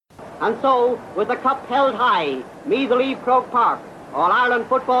And so, with the cup held high, Meath will leave Croke Park, All-Ireland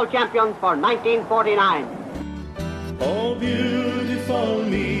football champions for 1949. Oh, beautiful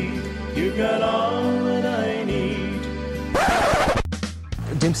Meath, you've got all that I need.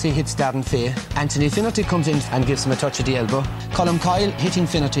 Dempsey hits Darren Fay. Anthony Finnerty comes in and gives him a touch of the elbow. Colm Coyle hitting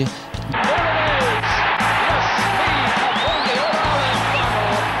Finnerty. They've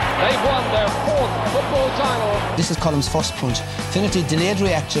won their fourth football title. This is Colm's first punch. Finnerty delayed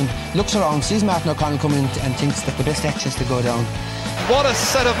reaction, looks around, sees Martin O'Connell coming in and thinks that the best action is to go down. What a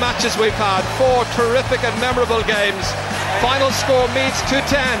set of matches we've had. 4 terrific and memorable games. Final score Meath 2-10,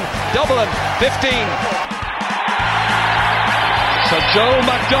 Dublin 15. So Joe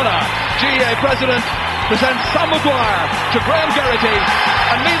McDonough, GA President, presents Sam Maguire to Graham Geraghty,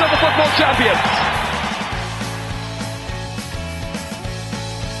 and Meath are the football champions.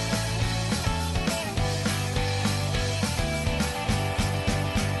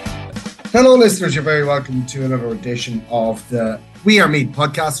 Hello listeners, you're very welcome to another edition of the We Are Meath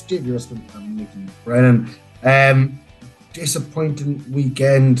podcast. Dave Ursman and Mickey Brennan. Disappointing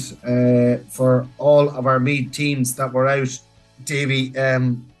weekend for all of our Meath teams that were out. Davey,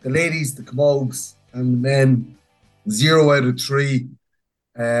 the ladies, the Camogues, and the men, 0 out of 3.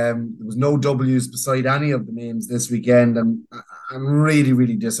 There was no W's beside any of the names this weekend, and I'm really,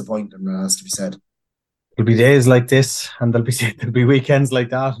 really disappointed, that has to be said. There'll be days like this, and there'll be weekends like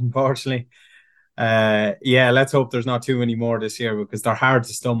that, unfortunately. Let's hope there's not too many more this year, because they're hard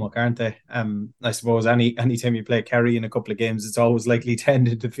to stomach, aren't they? I suppose any time you play Kerry in a couple of games, it's always likely to end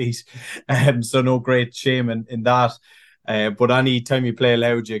in defeat. So no great shame in that. But any time you play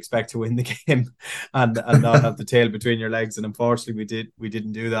Louth, you expect to win the game and not have the tail between your legs. And unfortunately, we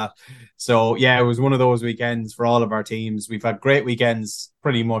didn't do that. So yeah, it was one of those weekends for all of our teams. We've had great weekends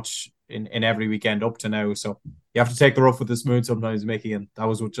pretty much in every weekend up to now. So you have to take the rough with the smooth sometimes, Mickey. And that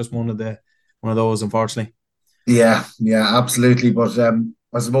was just one of those, unfortunately. Yeah, absolutely. But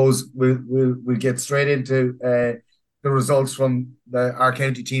I suppose we'll get straight into the results from our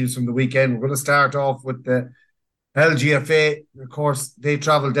county teams from the weekend. We're going to start off with the LGFA. Of course, they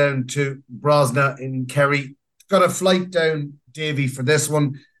travelled down to Brosna in Kerry. Got a flight down, Davy, for this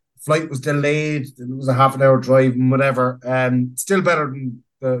one. Flight was delayed. It was a half an hour drive and whatever. Still better than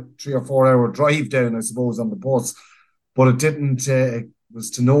the 3 or 4 hour drive down, I suppose, on the bus. But it didn't, it was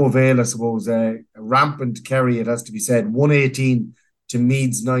to no avail, I suppose. Rampant Kerry, it has to be said. 118 to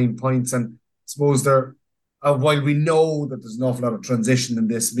Meath's 9 points. And I suppose they're, while we know that there's an awful lot of transition in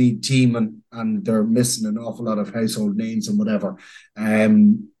this Meath team and they're missing an awful lot of household names and whatever,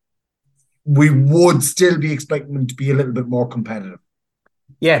 we would still be expecting them to be a little bit more competitive.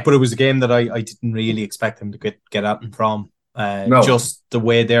 Yeah, but it was a game that I didn't really expect them to get at and from. No. Just the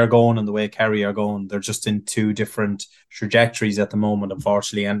way they're going and the way Kerry are going, they're just in two different trajectories at the moment,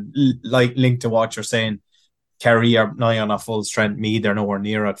 unfortunately. And like linked to what you're saying, Kerry are nigh on at full strength. Meath, they're nowhere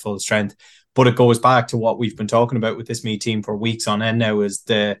near at full strength. But it goes back to what we've been talking about with this Meath team for weeks on end now, is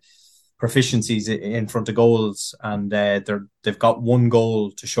the proficiencies in front of goals. And they've got 1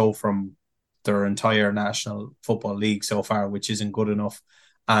 goal to show from their entire National Football League so far, which isn't good enough.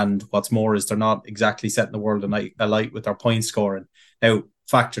 And what's more is they're not exactly setting the world alight with their point scoring. Now,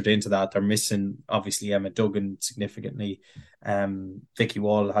 factored into that, they're missing, obviously, Emma Duggan significantly. Vicky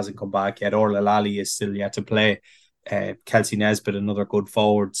Wall hasn't come back yet. Orla Lally is still yet to play. Kelsey Nesbitt, another good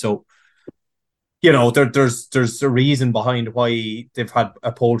forward. So, you know, there's a reason behind why they've had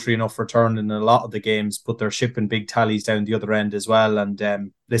a paltry enough return in a lot of the games, but they're shipping big tallies down the other end as well.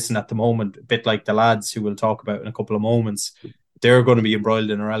 And listen, at the moment, a bit like the lads who we'll talk about in a couple of moments, they're going to be embroiled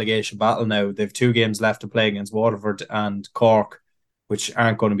in a relegation battle now. They've 2 games left to play against Waterford and Cork, which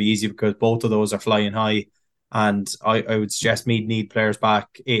aren't going to be easy because both of those are flying high. And I would suggest Meath need players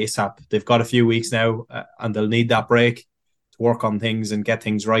back ASAP. They've got a few weeks now and they'll need that break to work on things and get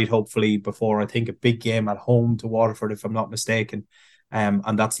things right, hopefully, before, I think, a big game at home to Waterford, if I'm not mistaken.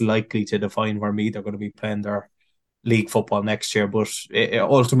 And that's likely to define where Meath are going to be playing their league football next year. But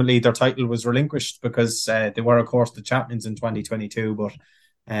ultimately their title was relinquished because they were, of course, the champions in 2022, but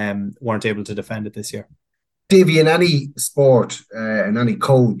weren't able to defend it this year. Davey, in any sport, in any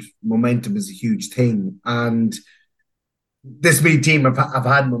code, momentum is a huge thing. And this Meath team have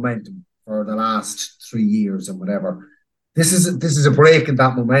had momentum for the last 3 years and whatever. This is a break in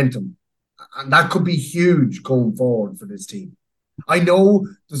that momentum. And that could be huge going forward for this team. I know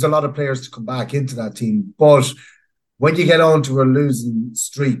there's a lot of players to come back into that team, but when you get on to a losing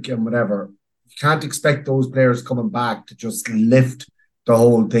streak and whatever, you can't expect those players coming back to just lift the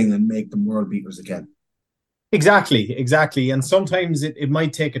whole thing and make them world beaters again. Exactly. And sometimes it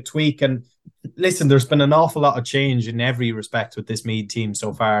might take a tweak. And listen, there's been an awful lot of change in every respect with this Meath team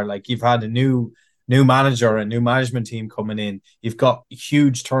so far. Like, you've had a new manager, a new management team coming in. You've got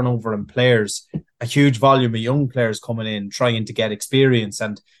huge turnover in players, a huge volume of young players coming in, trying to get experience.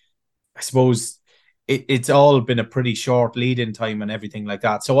 And I suppose it's all been a pretty short lead-in time and everything like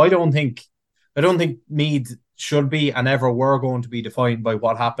that. So I don't think Meath should be and ever were going to be defined by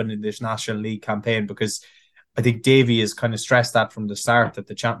what happened in this National League campaign, because I think Davy has kind of stressed that from the start, that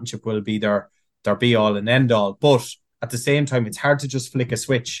the championship will be their be all and end all. But at the same time, it's hard to just flick a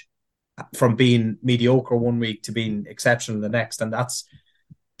switch from being mediocre one week to being exceptional the next, and that's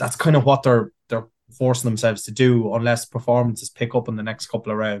kind of what they're forcing themselves to do, unless performances pick up in the next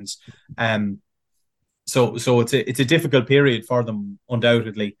couple of rounds. So it's a difficult period for them,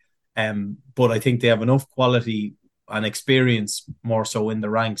 undoubtedly. But I think they have enough quality and experience, more so in the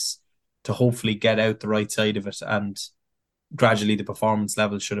ranks, to hopefully get out the right side of it, and gradually the performance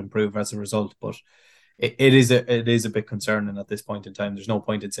levels should improve as a result. But it is a bit concerning at this point in time. There's no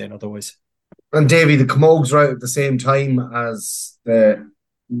point in saying otherwise. And Davy, the Camogues right at the same time as the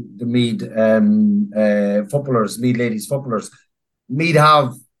Meath footballers, Meath ladies footballers. Meath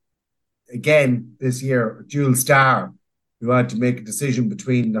have, again this year, a dual star who had to make a decision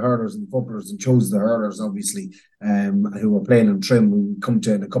between the hurlers and the footballers, and chose the hurlers, obviously, who were playing in trim. We'll come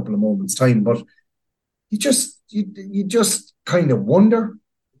to in a couple of moments' time. But you just kind of wonder,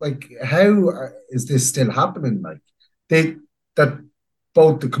 like, how is this still happening? Like, that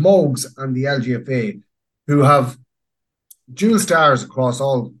both the Camogues and the LGFA, who have dual stars across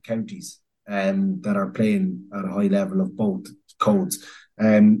all counties, that are playing at a high level of both codes,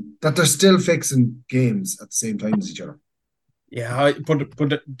 that they're still fixing games at the same time as each other. Yeah, but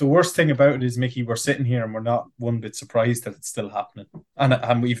the worst thing about it is, Mickey, we're sitting here and we're not one bit surprised that it's still happening.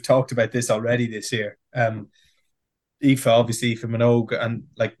 And we've talked about this already this year. Aoife Minogue, and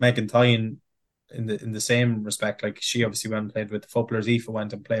like Megan Tyan in the same respect. Like, she obviously went and played with the footballers. Aoife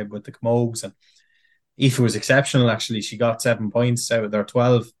went and played with the Camogues, and Aoife was exceptional, actually. She got 7 points out of their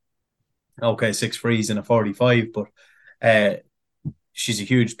 12. Okay, 6 frees and a 45, but she's a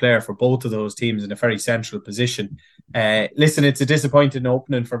huge player for both of those teams in a very central position. Listen, it's a disappointing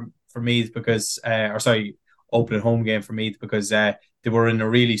opening for Meath because, opening home game for Meath, because they were in a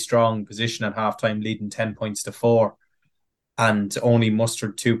really strong position at halftime, leading 10 points to 4, and only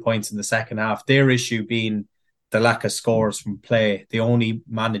mustered 2 points in the second half. Their issue being the lack of scores from play. They only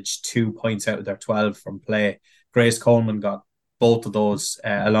managed 2 points out of their 12 from play. Grace Coleman got both of those,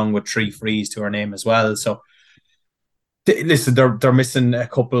 along with 3 frees to her name as well. So, listen, they're missing a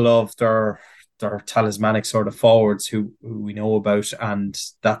couple of their talismanic sort of forwards who we know about, and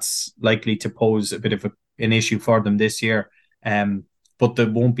that's likely to pose a bit of an issue for them this year. But they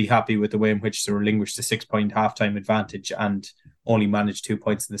won't be happy with the way in which they relinquished the 6-point halftime advantage and only managed 2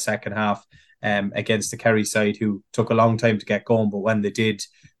 points in the second half, against the Kerry side, who took a long time to get going, but when they did,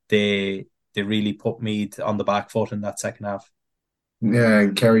 they really put Meath on the back foot in that second half. Yeah,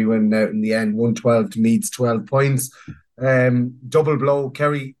 and Kerry went out in the end, 112 to Meath's 12 points. Double blow.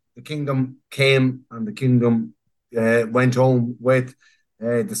 Kerry, the Kingdom came, and the Kingdom went home with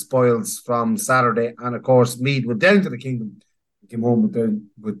the spoils from Saturday. And of course, Meath went down to the Kingdom, came home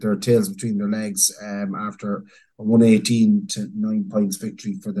with their tails between their legs, after a 118 to 9 points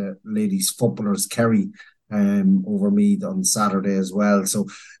victory for the ladies footballers. Kerry over Meath on Saturday as well. So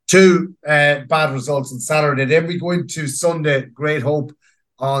 2 bad results on Saturday. Then we go into Sunday. Great Hope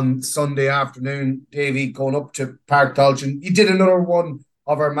on Sunday afternoon. Davy, going up to Park Tolchin. You did another one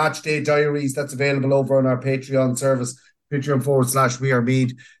of our match day diaries that's available over on our Patreon service,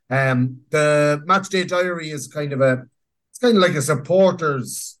 Patreon.com/WeAreMeath. The match day diary is kind of like a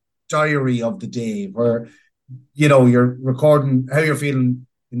supporter's diary of the day, where, you know, you're recording how you're feeling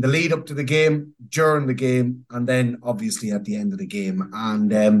in the lead up to the game, during the game, and then obviously at the end of the game.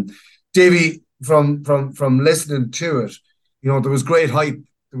 And Davy, from listening to it, you know, there was great hype,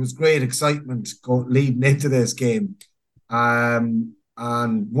 there was great excitement leading into this game. And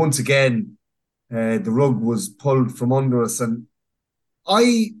once again, the rug was pulled from under us. And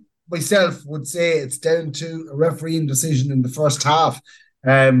I myself would say it's down to a refereeing decision in the first half,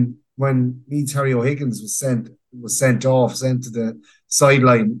 when Meath's Harry O'Higgins was sent to the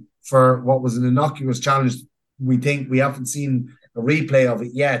sideline for what was an innocuous challenge. We haven't seen a replay of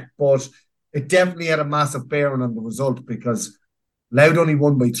it yet, but it definitely had a massive bearing on the result, because Louth only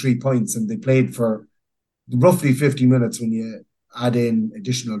won by 3 points, and they played for roughly 50 minutes when you add in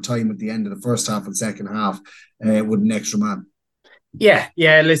additional time at the end of the first half and second half, with an extra man. Yeah.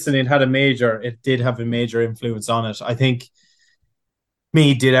 Listen, it did have a major influence on it. I think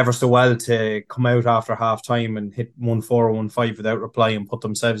Meath did ever so well to come out after half time and hit 1-4 or 1-5 without reply and put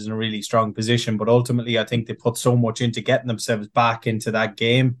themselves in a really strong position. But ultimately, I think they put so much into getting themselves back into that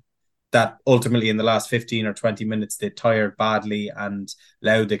game that ultimately in the last 15 or 20 minutes, they tired badly and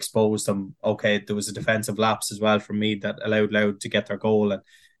Louth exposed them. Okay, there was a defensive lapse as well from Meath that allowed Louth to get their goal and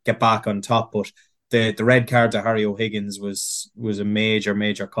get back on top. But the red card to Harry O'Higgins was a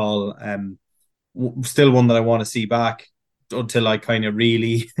major call. Still one that I want to see back until I kind of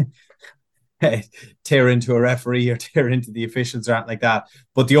really tear into a referee or tear into the officials or anything like that.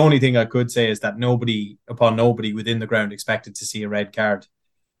 But the only thing I could say is that nobody within the ground expected to see a red card.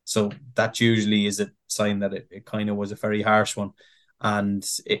 So that usually is a sign that it kind of was a very harsh one. And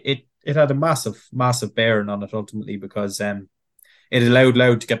it had a massive bearing on it ultimately, because it allowed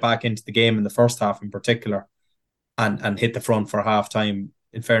Louth to get back into the game in the first half in particular and hit the front for half time.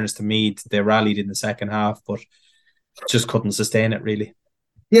 In fairness to Meath, they rallied in the second half, but just couldn't sustain it really.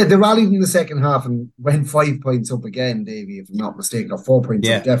 Yeah, they rallied in the second half and went 5 points up again, Davey, if I'm not mistaken, or 4 points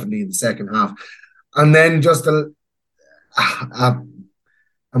up definitely in the second half. And then just a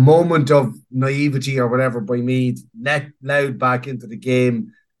moment of naivety or whatever by Meath, let Louth back into the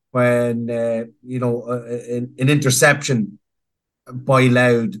game when an interception by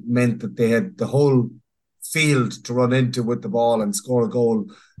Louth meant that they had the whole field to run into with the ball and score a goal,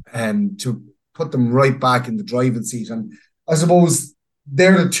 to put them right back in the driving seat. And I suppose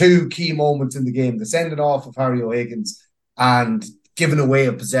they're the two key moments in the game: the sending off of Harry O'Higgins and giving away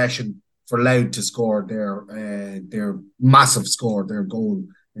a possession for Louth to score their massive score, their goal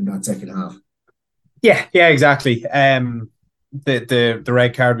in that second half. Yeah, exactly. The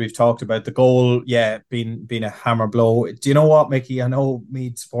red card we've talked about, the goal, being a hammer blow. Do you know what, Mickey? I know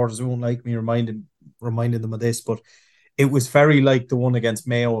Meath supporters won't like me reminding them of this, but it was very like the one against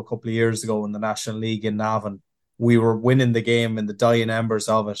Mayo a couple of years ago in the National League in Navan. We were winning the game in the dying embers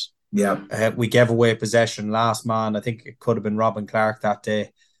of it. Yeah, we gave away possession, last man. I think it could have been Robin Clark that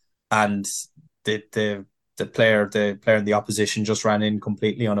day, and the player in the opposition just ran in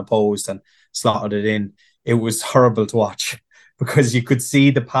completely unopposed and slotted it in. It was horrible to watch because you could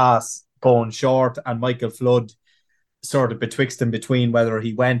see the pass going short and Michael Flood sort of betwixt and between whether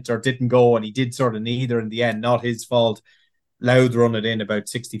he went or didn't go, and he did sort of neither in the end. Not his fault. Louth run it in about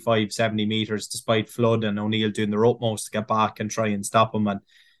 65-70 metres despite Flood and O'Neill doing their utmost to get back and try and stop him. And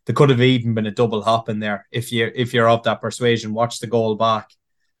there could have even been a double hop in there. If you're of that persuasion, watch the goal back,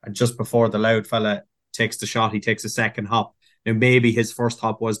 and just before the Louth fella takes the shot, he takes a second hop. Now maybe his first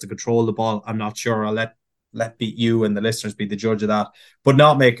hop was to control the ball. I'm not sure. I'll let you and the listeners be the judge of that, but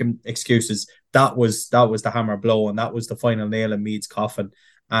not making excuses. That was the hammer blow, and that was the final nail in Meath's coffin.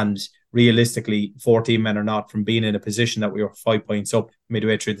 And realistically, 14 men or not, from being in a position that we were 5 points up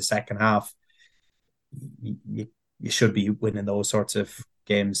midway through the second half, you should be winning those sorts of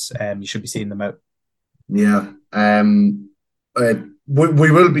games. You should be seeing them out. Yeah.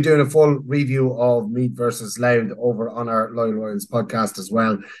 We will be doing a full review of Meath versus Louth over on our Loyal Royals podcast as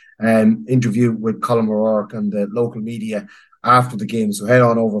well. Interview with Colin O'Rourke and the local media after the game, so head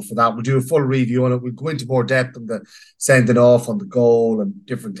on over for that. We'll do a full review on it. We'll go into more depth on the sending off, on the goal, and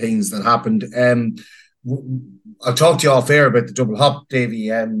different things that happened. I'll talk to you off air about the double hop,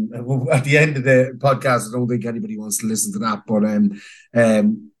 Davey. At the end of the podcast, I don't think anybody wants to listen to that, but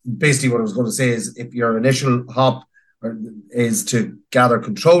basically what I was going to say is, if your initial hop is to gather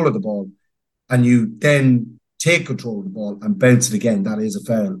control of the ball and you then take control of the ball and bounce it again, that is a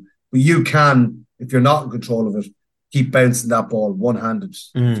foul. But you can, if you're not in control of it, keep bouncing that ball one-handed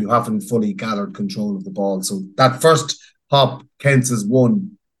if you haven't fully gathered control of the ball. So that first hop counts as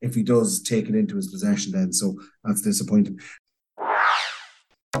one if he does take it into his possession then. So that's disappointing.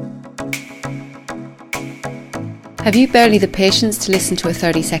 Have you barely the patience to listen to a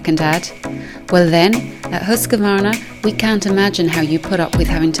 30-second ad? Well then, at Husqvarna, we can't imagine how you put up with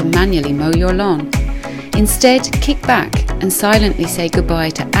having to manually mow your lawn. Instead, kick back and silently say goodbye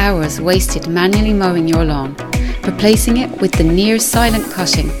to hours wasted manually mowing your lawn, replacing it with the near silent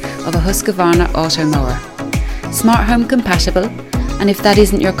cutting of a Husqvarna auto mower. Smart home compatible, and if that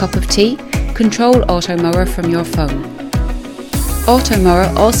isn't your cup of tea, control auto mower from your phone. Auto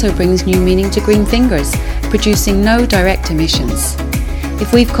mower also brings new meaning to green fingers, producing no direct emissions.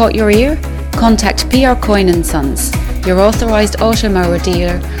 If we've caught your ear, contact PR Coyne & Sons, your authorised auto mower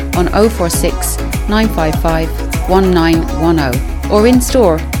dealer, on 046 955 1910 or in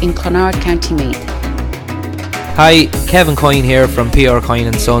store in Clonard, County Meath. Hi, Kevin Coyne here from PR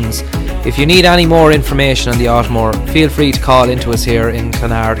Coyne & Sons. If you need any more information on the Automower, feel free to call into us here in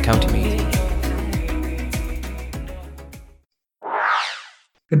Clonard, County Meath.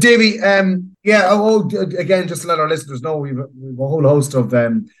 Davey, again, just to let our listeners know, we've a whole host of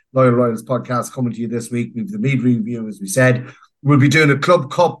Loyal Royals podcasts coming to you this week. We've the Meath review, as we said. We'll be doing a Club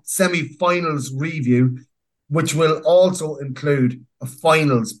Cup semi-finals review, which will also include a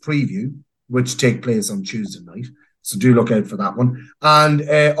finals preview, which take place on Tuesday night. So do look out for that one. And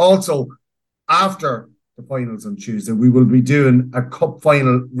also, after the finals on Tuesday, we will be doing a cup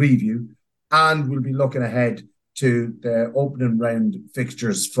final review, and we'll be looking ahead to the opening round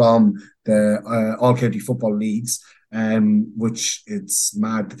fixtures from the all-county football leagues, which it's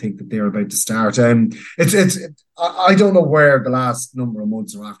mad to think that they're about to start. I don't know where the last number of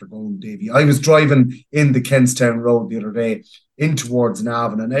months are after going, Davey. I was driving in the Kentstown Road the other day in towards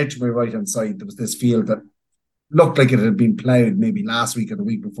Navan, and out to my right-hand side there was this field that looked like it had been ploughed maybe last week or the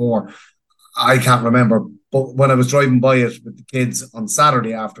week before. I can't remember, but when I was driving by it with the kids on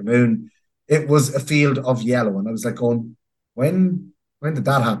Saturday afternoon, it was a field of yellow, and I was like going, when did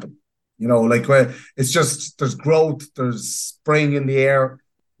that happen? You know, like, where it's just, there's growth, there's spring in the air.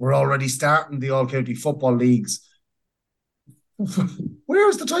 We're already starting the all-county football leagues.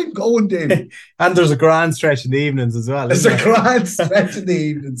 Where's the time going, Davey? And there's a grand stretch in the evenings as well. There's a grand stretch in the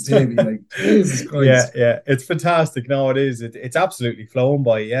evenings, Davey. Like, Jesus Christ. Yeah, it's fantastic. No, it is. It's absolutely flown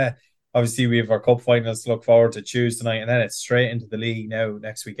by, yeah. Obviously, we have our cup finals to look forward to Tuesday night, and then it's straight into the league now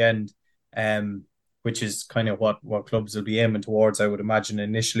next weekend, which is kind of what clubs will be aiming towards, I would imagine,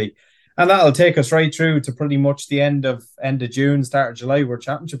 initially. And that'll take us right through to pretty much the end of June, start of July, where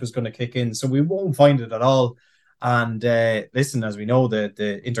Championship is going to kick in. So we won't find it at all. And listen, as we know,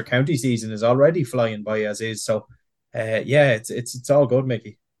 the inter-county season is already flying by as is. So it's all good,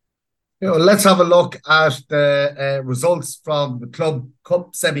 Mickey. Let's have a look at the results from the Club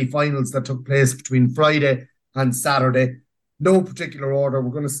Cup semi-finals that took place between Friday and Saturday. No particular order.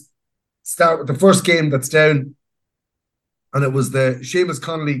 We're going to start with the first game that's down, and it was the Seamus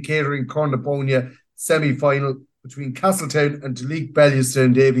Connolly Catering Cornabonia semi-final between Castletown and Duleek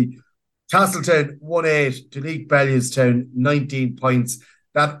Bellewstown, Davy. Castletown 1-8, Duleek Bellewstown 19 points.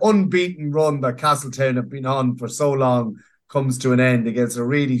 That unbeaten run that Castletown have been on for so long comes to an end against a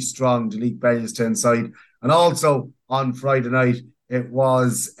really strong Duleek Bellewstown side. And also on Friday night, it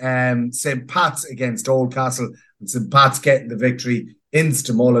was St. Pat's against Oldcastle, and St. Pat's getting the victory in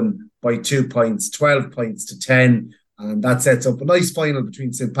Stamullen by 2 points, 12 points to 10. And that sets up a nice final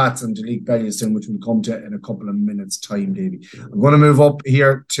between St. Pat's and Duleek Bellewstown, which we'll come to in a couple of minutes' time, Davey. I'm going to move up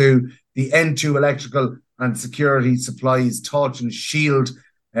here to the N2 Electrical and Security Supplies Taunton Shield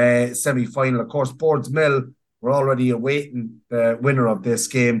semi-final. Of course, Boardsmill were already awaiting the winner of this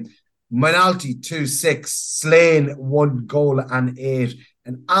game. Moynalty 2-6, Slane 1 goal and 8.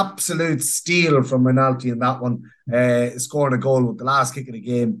 An absolute steal from Moynalty in that one, scoring a goal with the last kick of the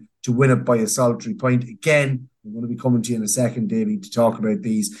game to win it by a solitary point. Again, I'm going to be coming to you in a second, Davey, to talk about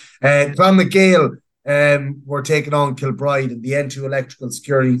these. Clonmacgale were taking on Kilbride in the N2 Electrical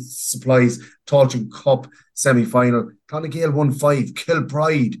Security Supplies Taunton Cup semi-final. Clonmacgale 1-5,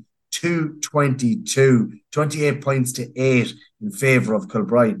 Kilbride 2-22, 28 points to 8 in favour of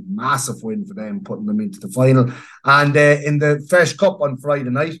Kilbride. Massive win for them, putting them into the final. And in the Fesh Cup on Friday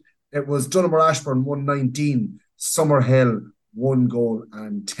night, it was Donaghmore Ashburn 1-19, Summerhill 1 goal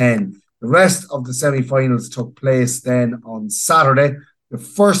and 10. The rest of the semi-finals took place then on Saturday. The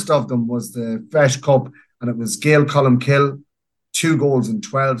first of them was the Fesh Cup, and it was Gael Columkill, 2 goals and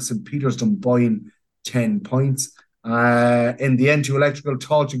 12, St. Peter's Dunboyne, 10 points. In the N2 Electrical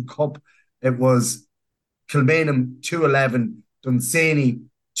Taunton Cup, it was Kilmainham 2-11, Dunsany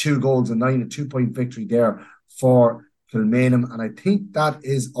 2 goals and 9, a 2-point victory there for Kilmainham. And I think that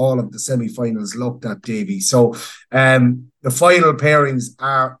is all of the semi-finals looked at, Davy. So the final pairings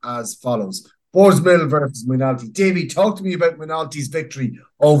are as follows. Boardsmill versus Moynalty. Davy, talk to me about Moynalty's victory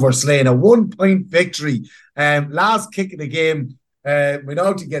over Slane. A 1-point victory. Last kick of the game,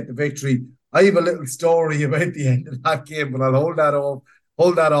 Moynalty get the victory. I have a little story about the end of that game, but I'll hold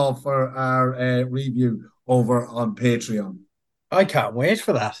that off for our review over on Patreon. I can't wait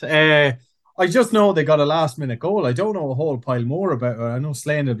for that. I just know they got a last-minute goal. I don't know a whole pile more about it. I know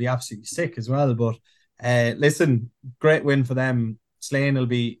Slane will be absolutely sick as well, but listen, great win for them. Slane will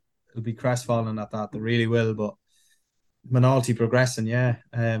be crestfallen at that. They really will, but Moynalty progressing, yeah.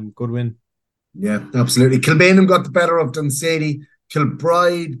 Good win. Yeah, absolutely. Kilmainham got the better of Dunsany.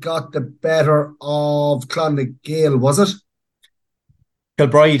 Kilbride got the better of Clonmacgale, was it?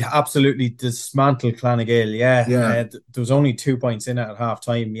 Kilbride absolutely dismantled Clonmacgale, yeah. There was only 2 points in it at half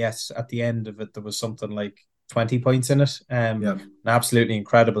time. Yes, at the end of it, there was something like 20 points in it. An absolutely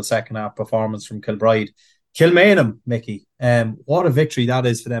incredible second half performance from Kilbride. Kilmainham, Mickey, what a victory that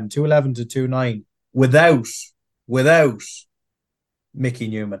is for them. 2-11 to 2-9 without Mickey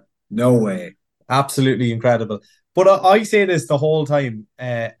Newman. No way. Absolutely incredible. But I say this the whole time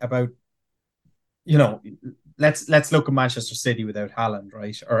about, let's look at Manchester City without Haaland,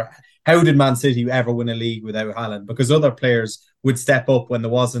 right? Or how did Man City ever win a league without Haaland? Because other players would step up when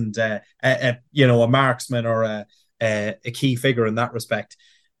there wasn't a marksman or a key figure in that respect.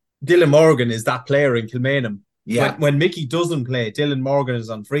 Dylan Morgan is that player in Kilmainham. Yeah. When Mickey doesn't play, Dylan Morgan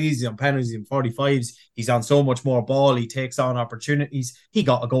is on frees, he's on penalties, in 45s. He's on so much more ball. He takes on opportunities. He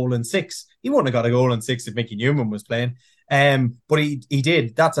got a goal in 6. He wouldn't have got a goal in 6 if Mickey Newman was playing. But he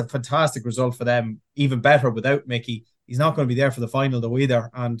did. That's a fantastic result for them. Even better without Mickey. He's not going to be there for the final though either.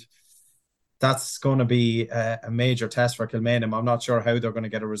 And that's going to be a major test for Kilmainham. I'm not sure how they're going to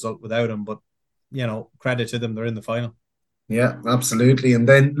get a result without him, but credit to them. They're in the final. Yeah, absolutely. And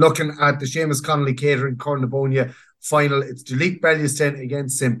then looking at the Seamus Connolly Catering Cornabonia final, it's Duleek Bellewstown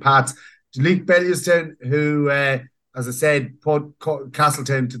against St. Pat's. Duleek Bellewstown, who, as I said, put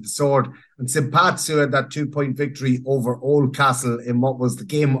Castletown to the sword, and St. Pat's, who had that 2-point victory over Oldcastle in what was the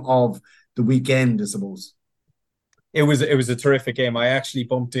game of the weekend, I suppose. It was a terrific game. I actually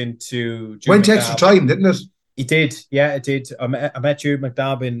bumped into Jude Went McNabb. Extra time, didn't it? It did, yeah, it did. I met Jude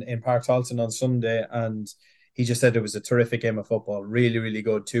McNabb in Park Tolton on Sunday, and he just said it was a terrific game of football. Really, really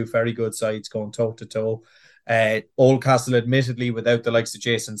good. 2 very good sides going toe-to-toe. Oldcastle, admittedly, without the likes of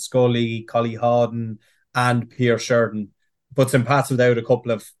Jason Scully, Collie Hawden, and Pierre Sheridan. But St. Pat's without a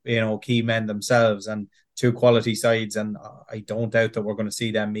couple of key men themselves, and 2 quality sides. And I don't doubt that we're going to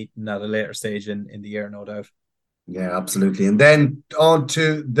see them meeting at a later stage in the year, no doubt. Yeah, absolutely. And then on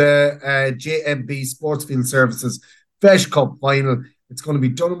to the JMB Sportsfield Services Fesh Cup final. It's going to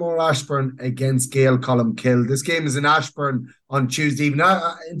be Donaghmore Ashburn against Gael Columkill. This game is in Ashburn on Tuesday evening.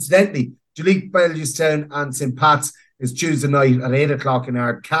 Incidentally, Duleek Bellewstown and St. Pat's is Tuesday night at 8 o'clock in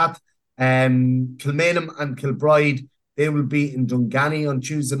Ardcath. Kilmainham and Kilbride, they will be in Dunganny on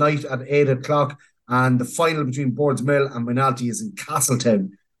Tuesday night at 8 o'clock. And the final between Boardsmill and Minalty is in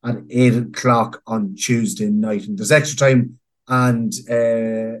Castletown at 8 o'clock on Tuesday night. And there's extra time and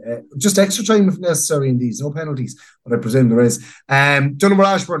just extra time if necessary in these, no penalties, but I presume there is. Donaghmore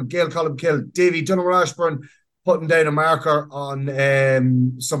Ashburn, Gael Columkill, Davy Donaghmore Ashburn putting down a marker on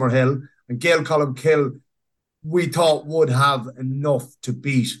Summerhill, and Gael Columkill we thought would have enough to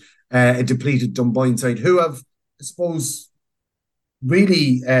beat a depleted Dunboyne side, who have, I suppose,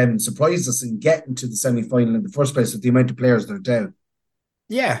 really surprised us in getting to the semi-final in the first place with the amount of players that are down.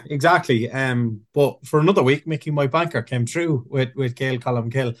 Yeah, exactly. But for another week, Mickey, my banker, came through with Gael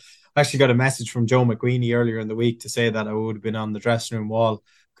Columkill. I actually got a message from Joe McQueenie earlier in the week to say that I would have been on the dressing room wall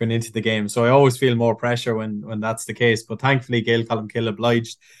going into the game. So I always feel more pressure when that's the case. But thankfully, Gael Columkill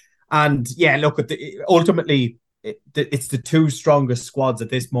obliged. And yeah, look, ultimately, it's the 2 strongest squads at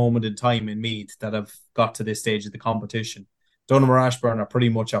this moment in time in Meath that have got to this stage of the competition. Donaghmore Ashburn are pretty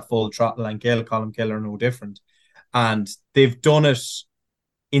much at full throttle, and Gael Columkill are no different. And they've done it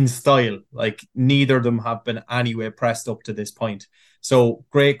in style. Like, neither of them have been anyway pressed up to this point. So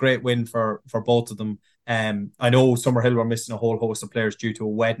great win for both of them. I know Summerhill were missing a whole host of players due to a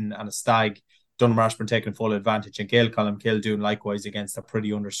wedding and a stag. Donaghmore Ashburn taking full advantage, and Gael Columkill doing likewise against a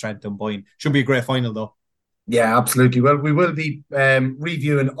pretty understrength Dunboyne. Should be a great final though. Yeah, absolutely. Well, we will be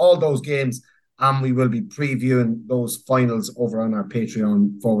reviewing all those games, and we will be previewing those finals over on our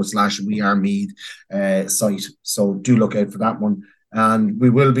Patreon.com/WeAreMeath site. So do look out for that one. And we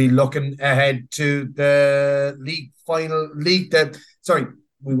will be looking ahead to the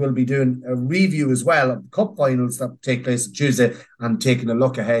we will be doing a review as well of the cup finals that take place on Tuesday, and taking a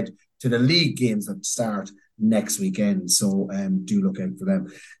look ahead to the league games that start next weekend. So do look out for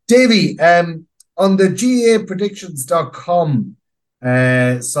them. Davy, on the GAPredictions.com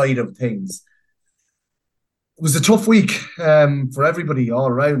side of things, it was a tough week for everybody all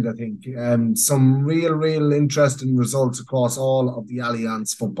around, I think. Some real interesting results across all of the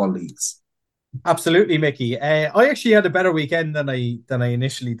Allianz football leagues. Absolutely, Mickey. I actually had a better weekend than I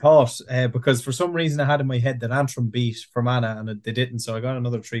initially thought, because for some reason I had in my head that Antrim beat Fermanagh and they didn't, so I got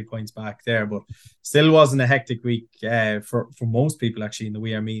another 3 points back there, but still wasn't a hectic week for most people actually in the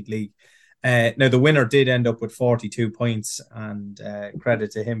We Are Meath League. Now the winner did end up with 42 points, and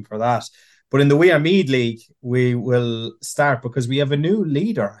credit to him for that. But in the We Are Meath League, we will start because we have a new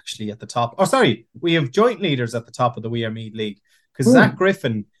leader actually at the top. Oh, sorry, we have joint leaders at the top of the We Are Meath League, because Zach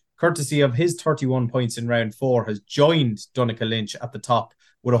Griffin, courtesy of his 31 points in round 4, has joined Donncha Lynch at the top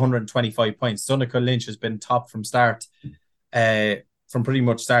with 125 points. Donncha Lynch has been top from pretty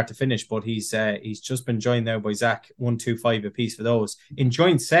much start to finish, but he's just been joined now by Zach, 125 apiece for those. In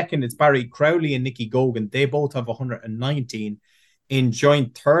joint second, it's Barry Crowley and Nicky Gogan. They both have 119. In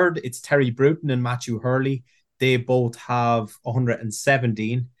joint third, it's Terry Bruton and Matthew Hurley. they both have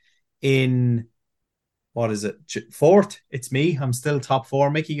 117. In, what is it, fourth? It's me. I'm still top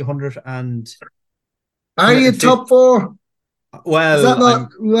four. Mickey, 100 and... Are you top four? Well, is that not,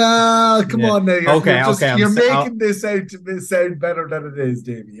 well, come on now. You're making this out to sound better than it is,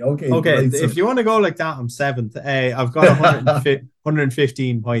 Davey. Okay. Right, if you want to go like that, I'm seventh. I've got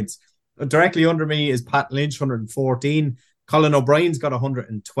 115 points. Directly under me is Pat Lynch, 114. Colin O'Brien's got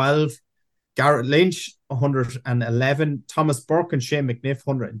 112. Garrett Lynch, 111. Thomas Burke and Shane McNiff,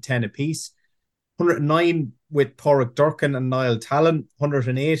 110 apiece. 109 with Porrick Durkin and Niall Talon.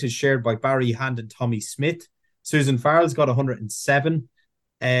 108 is shared by Barry Hand and Tommy Smith. Susan Farrell's got 107.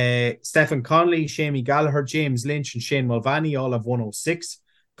 Stephen Connolly, Shamie Gallagher, James Lynch and Shane Mulvaney all have 106.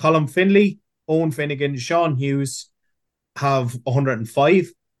 Colin Finlay, Owen Finnegan, Sean Hughes have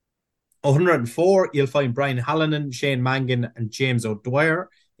 105. 104, you'll find Brian Hallinan, Shane Mangan and James O'Dwyer,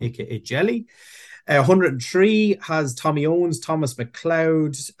 aka Jelly. 103 has Tommy Owens, Thomas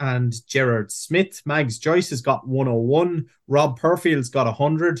McLeod and Gerard Smith. Mags Joyce has got 101. Rob Purfield's got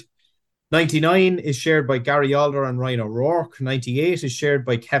 100. 99 is shared by Gary Alder and Ryan O'Rourke. 98 is shared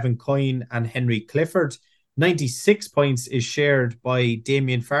by Kevin Coyne and Henry Clifford. 96 points is shared by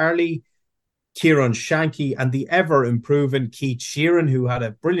Damien Farley, Kieran Shanky, and the ever-improving Keith Sheeran, who had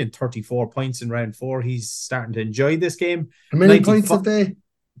a brilliant 34 points in round 4. He's starting to enjoy this game. How many points have they?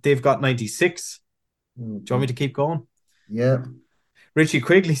 They've got 96. Do you want me to keep going? Yeah. Richie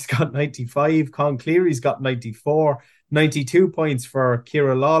Quigley's got 95. Con Cleary's got 94. 92 points for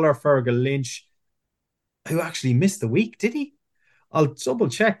Ciara Lawler, Fergal Lynch, who actually missed the week, did he? I'll double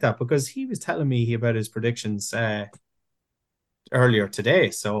check that because he was telling me about his predictions earlier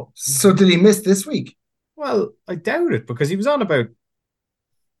today. So did he miss this week? Well, I doubt it because he was on about...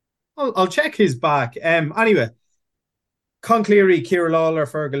 I'll check his back. Anyway, Con Cleary, Ciara Lawler,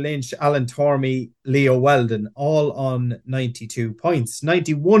 Fergal Lynch, Alan Tormey, Leo Weldon, all on 92 points.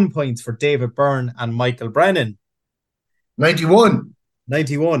 91 points for David Byrne and Michael Brennan. 91.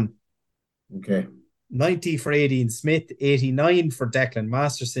 Okay. 90 for Aidan Smith, 89 for Declan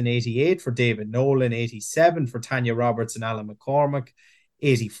Masterson, 88 for David Nolan, 87 for Tanya Roberts and Alan McCormick,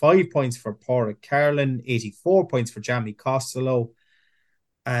 85 points for Porrick Carlin, 84 points for Jamie Costello.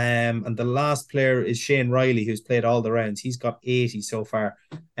 And the last player is Shane Riley, who's played all the rounds. He's got 80 so far.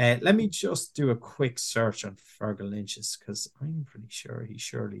 Let me just do a quick search on Fergal Lynch's because I'm pretty sure he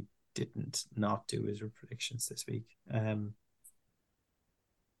surely didn't not do his predictions this week.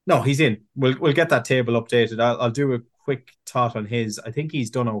 No, he's in. We'll get that table updated. I'll do a quick thought on his. I think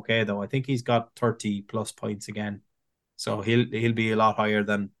he's done okay though. I think he's got 30 plus points again, so he'll be a lot higher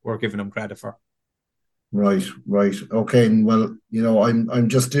than we're giving him credit for. Right. Okay. Well, I'm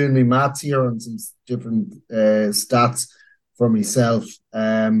just doing my maths here on some different stats for myself.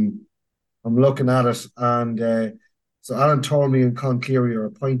 I'm looking at it, and so Alan Tormey and Con Cleary are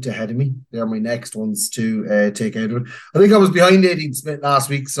a point ahead of me. They're my next ones to take out of it. I think I was behind Aidan Smith last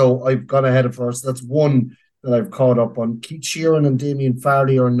week, so I've gone ahead of first. That's one that I've caught up on. Keith Sheeran and Damien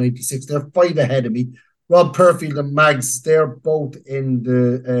Farley are on 96. They're 5 ahead of me. Rob Purfield and Mags, they're both in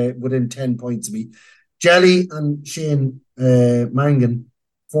the within 10 points of me. Jelly and Shane Mangan,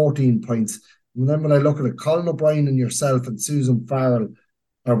 14 points. And then when I look at it, Colin O'Brien and yourself and Susan Farrell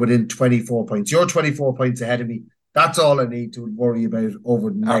are within 24 points. You're 24 points ahead of me. That's all I need to worry about over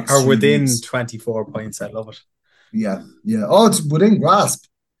the next Are within weeks. 24 points. I love it. Yeah. Oh, it's within grasp.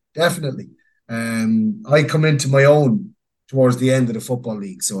 Definitely. I come into my own towards the end of the football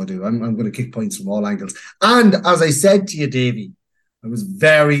league, so I do. I'm going to kick points from all angles. And as I said to you, Davey, I was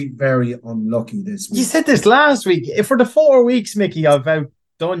very, very unlucky this week. You said this last week. For the 4 weeks, Mickey, I've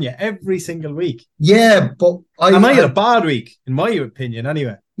outdone you every single week. Yeah, but I had a bad week, in my opinion,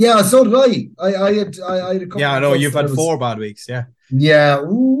 anyway. Yeah, so did I. I had a couple. Yeah, I know you've had 4 bad weeks. Yeah. Yeah.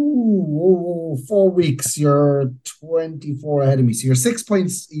 4 weeks. You're 24 ahead of me. So you're 6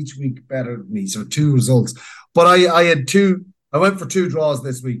 points each week better than me. So 2 results. But I had 2. I went for 2 draws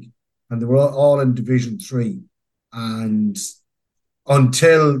this week, and they were all in Division 3. And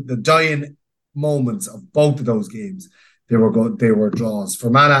until the dying moments of both of those games, they were draws.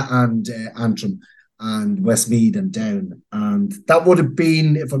 Fermanagh and Antrim, and Westmeath and Down. And that would have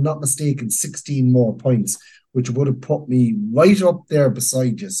been, if I'm not mistaken, 16 more points, which would have put me right up there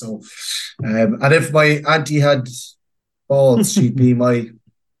beside you. So, and if my auntie had balls, she'd be my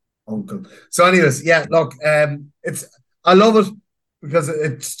uncle. So anyways, yeah, look, I love it because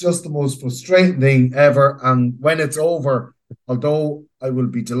it's just the most frustrating thing ever. And when it's over, although I will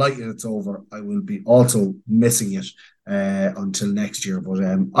be delighted it's over, I will be also missing it until next year. But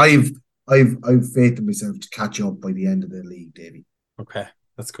I've faith in myself to catch up by the end of the league, Davey. Okay,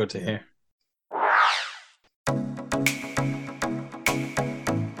 that's good to hear.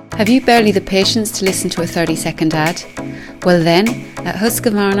 Have you barely the patience to listen to a 30-second ad? Well then, at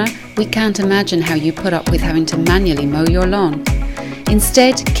Husqvarna, we can't imagine how you put up with having to manually mow your lawn.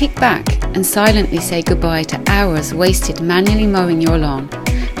 Instead, kick back and silently say goodbye to hours wasted manually mowing your lawn,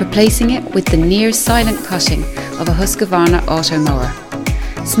 replacing it with the near silent cutting of a Husqvarna auto mower.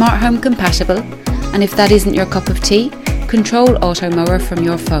 Smart home compatible, and if that isn't your cup of tea, control auto mower from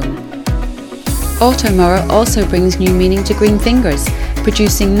your phone. Auto mower also brings new meaning to green fingers,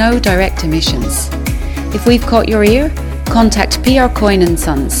 producing no direct emissions. If we've caught your ear, contact PR Coyne &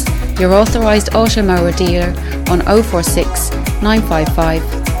 Sons, your authorised auto mower dealer on 046 955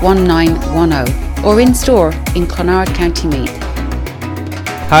 1910 or in store in Clonard, County Meath.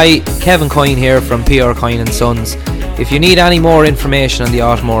 Hi, Kevin Coyne here from PR Coyne & Sons. If you need any more information on the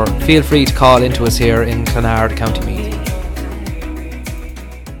Automower, feel free to call into us here in Clonard, County Meath.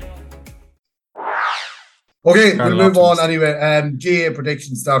 Okay, we'll move on anyway.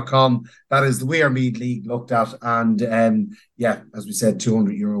 GAPredictions.com. That is the We Are Meath League looked at. And as we said,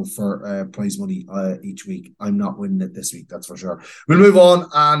 €200 for prize money each week. I'm not winning it this week, that's for sure. We'll move on.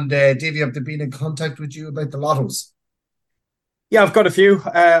 And Davey, have they been in contact with you about the lottos? Yeah, I've got a few.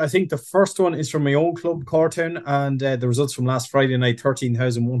 I think the first one is from my own club, Cortown, and the results from last Friday night,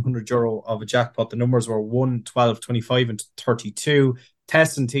 €13,100 of a jackpot. The numbers were 1, 12, 25 and 32.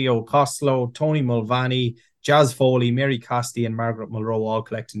 Tess and Theo Costello, Tony Mulvaney, Jazz Foley, Mary Casti and Margaret Mulroe all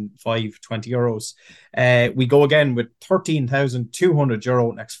collecting €20. We go again with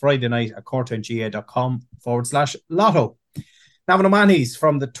 €13,200 next Friday night at cortownga.com/lotto. Navan O'Mahony's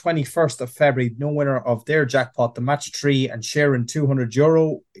from the 21st of February, no winner of their jackpot. The match 3 and Sharon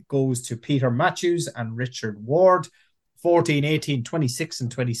 €200. It goes to Peter Matthews and Richard Ward. 14, 18, 26 and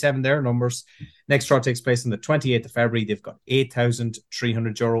 27, their numbers. Next draw takes place on the 28th of February. They've got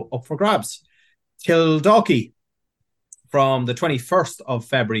 €8,300 up for grabs. Kildalkey from the 21st of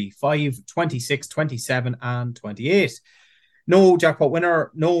February, 5, 26, 27 and 28. No jackpot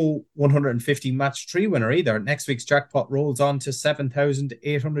winner, no 150 match 3 winner either. Next week's jackpot rolls on to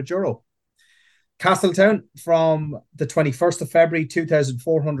 €7,800. Castletown from the 21st of February,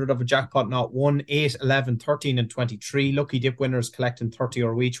 2,400 of a jackpot not won, 8, 11, 13 and 23. Lucky dip winners collecting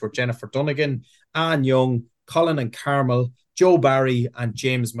 €30 each were Jennifer Dunnigan, Anne Young, Colin and Carmel, Joe Barry and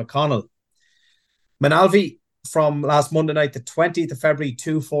James McConnell. Manalvi from last Monday night, the 20th of February,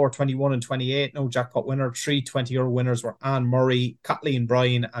 2, 4, 21 and 28. No jackpot winner. 3 €20 winners were Anne Murray, Kathleen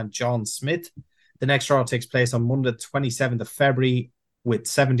Bryan and John Smith. The next draw takes place on Monday, 27th of February with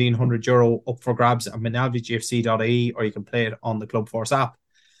 €1,700 up for grabs at manalvigfc.ie, or you can play it on the Club Force app.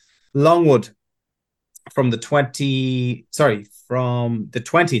 Longwood from the 20th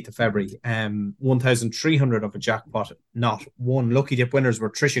of February, 1,300 of a jackpot not won. Lucky dip winners were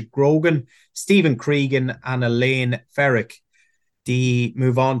Tricia Grogan, Stephen Cregan and Elaine Ferrick. They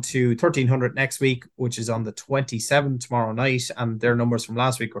move on to 1,300 next week, which is on the 27th tomorrow night, and their numbers from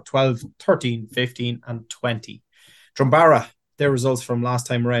last week were 12, 13, 15 and 20. Drumbarra, their results from last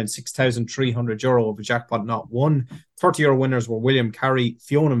time around, €6,300 of a jackpot not won. €30 winners were William Carey,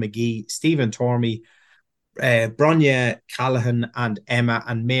 Fiona McGee, Stephen Tormey, Bronya Callahan and Emma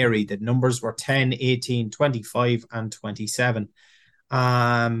and Mary. The numbers were 10, 18, 25 and 27.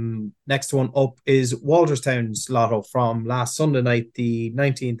 Next one up is Walterstown's lotto from last Sunday night, the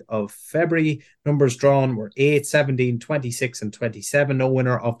 19th of February. Numbers drawn were 8, 17, 26 and 27. No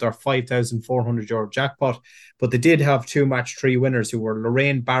winner of their €5,400 jackpot, but they did have 2 match 3 winners who were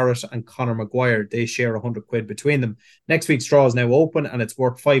Lorraine Barrett and Conor Maguire. They share £100 between them. Next week's draw is now open and it's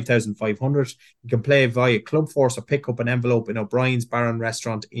worth €5,500. You can play via Club Force or pick up an envelope in O'Brien's Bar and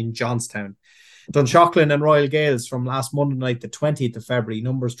Restaurant in Johnstown. Dunshaughlin and Royal Gales from last Monday night, the 20th of February.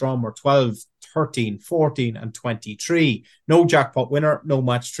 Numbers drawn were 12, 13, 14 and 23. No jackpot winner, no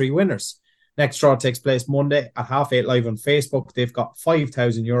match 3 winners. Next draw takes place Monday at 8:30 live on Facebook. They've got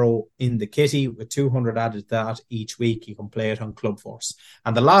 €5,000 in the kitty with 200 added to that each week. You can play it on Club Force.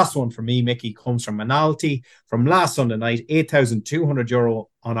 And the last one for me, Mickey, comes from Manalty from last Sunday night.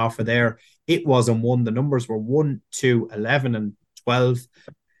 €8,200 on offer there. It was on 1. The numbers were 1, 2, 11 and 12.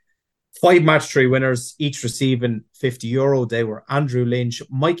 5 match 3 winners, each receiving €50. They were Andrew Lynch,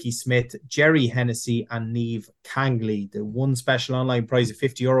 Mikey Smith, Jerry Hennessy and Niamh Kangley. The one special online prize of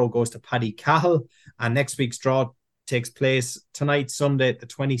 €50 goes to Paddy Cahill. And next week's draw takes place tonight, Sunday, the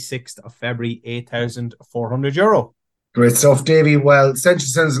 26th of February, €8,400. Great stuff, Davey. Well, Century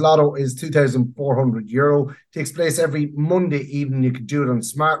Cents Lotto is €2,400. Takes place every Monday evening. You can do it on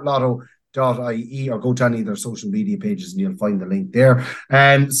Smart Lotto, or go to any of their social media pages and you'll find the link there.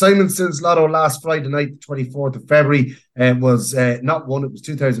 Simonson's Lotto last Friday night, the 24th of February, was not won, it was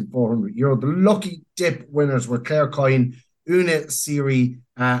 €2,400. The lucky dip winners were Claire Coyne, Una Siri,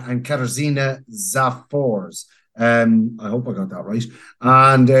 and Katarzyna Zafors. I hope I got that right.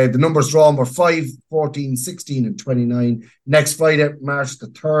 And the numbers drawn were 5, 14, 16, and 29. Next Friday, March the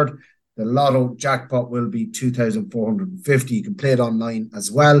 3rd, the Lotto jackpot will be 2,450. You can play it online as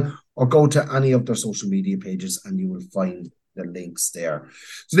well, or go to any of their social media pages and you will find the links there.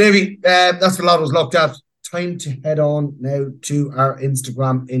 So, Davey, that's what Lotto's looked at. Time to head on now to our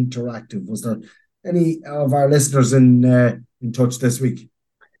Instagram Interactive. Was there any of our listeners in touch this week?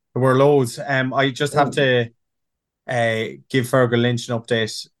 There were loads. I just have to give Fergal Lynch an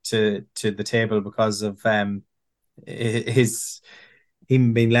update to the table because of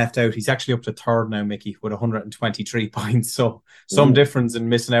him being left out. He's actually up to third now, Mickey, with 123 points. So some difference in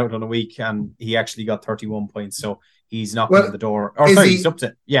missing out on a week, and he actually got 31 points. So he's knocking on the door. He's up to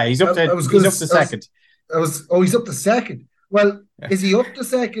second. He's up to second. Well, is he up to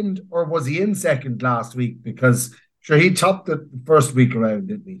second, or was he in second last week? Because sure, he topped the first week around,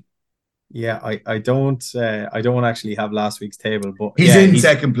 didn't he? Yeah, I don't actually have last week's table, but he's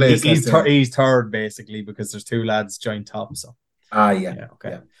second place. He's third basically because there's two lads joined top. So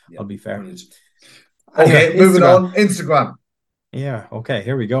okay, I'll be fair. Okay, moving on. Instagram. Yeah. Okay,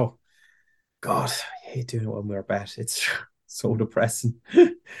 here we go. God, I hate doing it when we're bet. It's so depressing.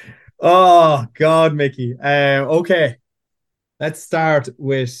 Oh God, Mickey. Okay, let's start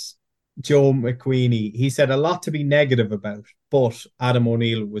with Joe McQueenie. He said a lot to be negative about, but Adam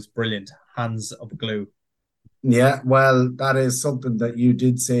O'Neill was brilliant. Hands of glue. Yeah, well, that is something that you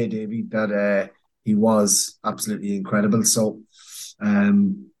did say, Davey, that he was absolutely incredible. So,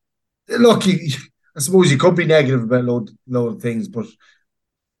 look, I suppose you could be negative about load of things, but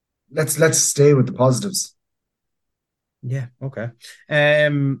let's stay with the positives. Yeah, okay.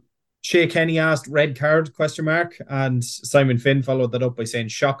 Shay Kenny asked red card ? And Simon Finn followed that up by saying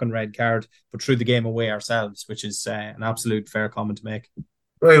shocking red card, but threw the game away ourselves, which is an absolute fair comment to make.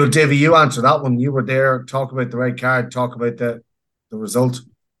 Right, well, Davey, you answer that one. You were there. Talk about the red card. Talk about the result.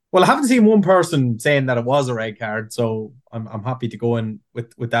 Well, I haven't seen one person saying that it was a red card, so I'm happy to go in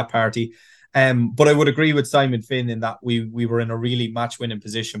with that party. But I would agree with Simon Finn in that we were in a really match-winning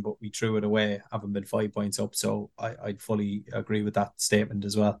position, but we threw it away, having been 5 points up. So I'd fully agree with that statement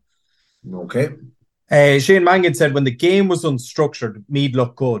as well. Okay. Shane Mangan said when the game was unstructured, Meath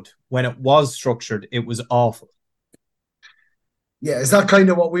looked good. When it was structured, it was awful. Yeah, is that kind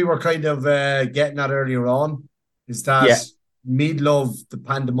of what we were kind of getting at earlier on? Is that Meath love the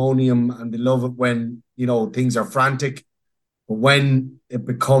pandemonium and they love it when, things are frantic. But when it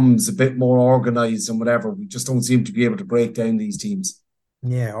becomes a bit more organised and whatever, we just don't seem to be able to break down these teams.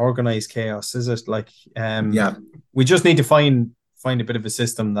 Yeah, organised chaos, is it? Like, we just need to find a bit of a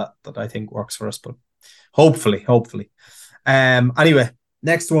system that I think works for us, but hopefully. Anyway,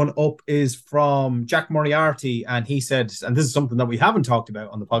 next one up is from Jack Moriarty, and he said, and this is something that we haven't talked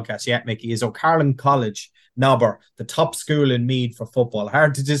about on the podcast yet, Mickey, is O'Carlin College, Nobber, the top school in Meath for football.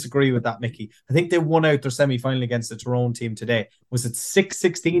 Hard to disagree with that, Mickey. I think they won out their semi-final against the Tyrone team today. Was it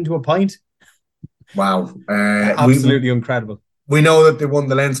 6-16 to a point? Wow. Absolutely incredible. We know that they won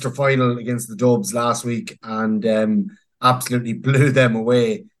the Leinster final against the Dubs last week and absolutely blew them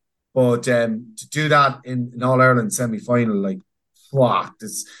away. But to do that in All-Ireland semi-final, like, wow,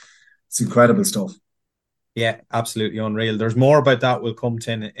 it's incredible stuff. Yeah, absolutely unreal. There's more about that we'll come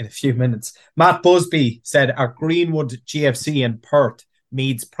to in a few minutes. Matt Busby said, are Greenwood, GFC and Perth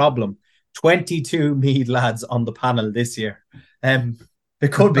Meath's problem? 22 Meath lads on the panel this year.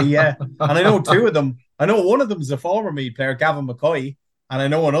 It could be, yeah. And I know two of them. I know one of them is a former Meath player, Gavin McCoy, and I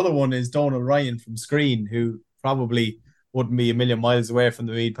know another one is Donald Ryan from Screen, who probably wouldn't be a million miles away from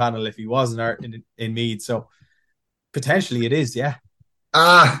the Meath panel if he wasn't in Meath. So potentially it is, yeah.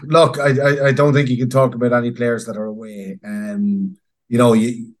 Look, I don't think you can talk about any players that are away. You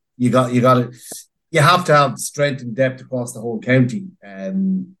have to have strength and depth across the whole county,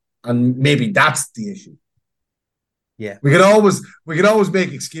 and maybe that's the issue. Yeah, we could always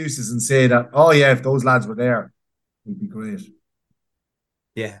make excuses and say that, oh yeah, if those lads were there, it'd be great.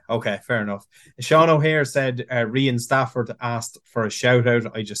 Yeah, okay, fair enough. Sean O'Hare said Rian Stafford asked for a shout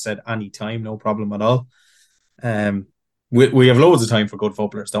out. I just said any time, no problem at all. We have loads of time for good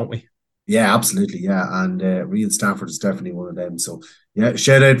footballers, don't we? Yeah, absolutely. Yeah, and Rian Stafford is definitely one of them. So, yeah,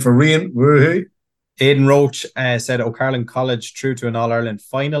 shout out for Rian. Woo-hoo. Aidan Roach said O'Carlin College through to an All-Ireland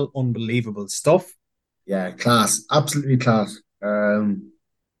final. Unbelievable stuff. Yeah, class. Absolutely class.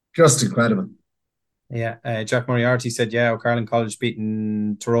 Just incredible. Yeah, Jack Moriarty said, O'Carlin College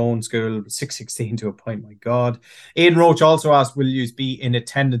beating Tyrone School 6-16 to a point. My God. Aidan Roach also asked, will you be in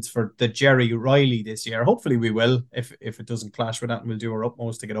attendance for the Jerry Riley this year? Hopefully we will, if it doesn't clash with that, and we'll do our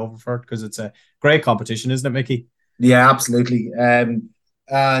utmost to get over for it, because it's a great competition, isn't it, Mickey? Yeah, absolutely. And,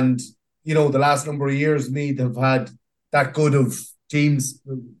 the last number of years, Meath have had that good of teams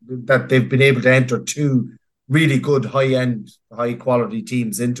that they've been able to enter two really good high-end, high-quality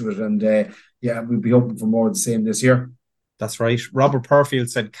teams into it. And, we'll be hoping for more of the same this year. That's right. Robert Perfield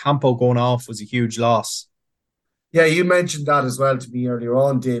said Campo going off was a huge loss. Yeah, you mentioned that as well to me earlier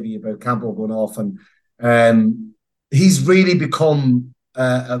on, Davey, about Campo going off. And he's really become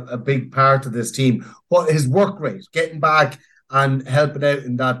a big part of this team. What his work rate, getting back and helping out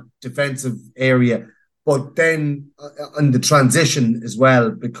in that defensive area, but then on the transition as well,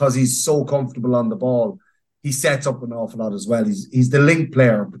 because he's so comfortable on the ball, he sets up an awful lot as well. He's the link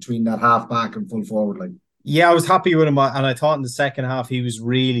player between that half back and full forward line. Yeah, I was happy with him, and I thought in the second half he was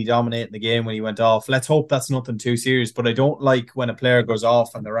really dominating the game when he went off. Let's hope that's nothing too serious, but I don't like when a player goes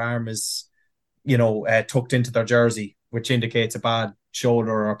off and their arm is, tucked into their jersey, which indicates a bad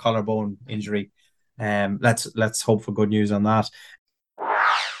shoulder or collarbone injury. Let's hope for good news on that.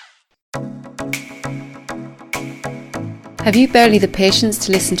 Have you barely the patience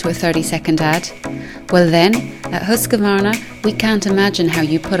to listen to a 30-second ad? Well then, at Husqvarna, we can't imagine how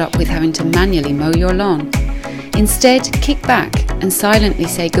you put up with having to manually mow your lawn. Instead, kick back and silently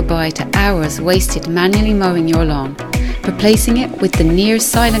say goodbye to hours wasted manually mowing your lawn, replacing it with the near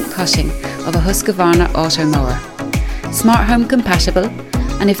silent cutting of a Husqvarna auto mower. Smart home compatible,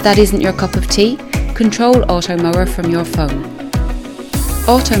 and if that isn't your cup of tea, control auto mower from your phone.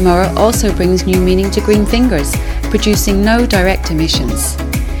 Auto mower also brings new meaning to green fingers, producing no direct emissions.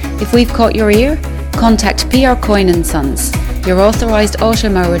 If we've caught your ear, contact PR Coyne & Sons, your authorised auto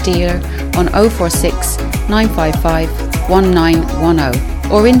mower dealer on 046 955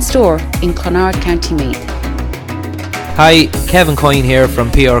 1910 or in store in Clonard, County Meath. Hi, Kevin Coyne here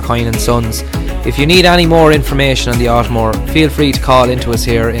from PR Coyne & Sons. If you need any more information on the Otmore, feel free to call into us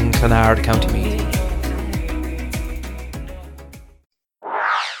here in Clonard, County Meath.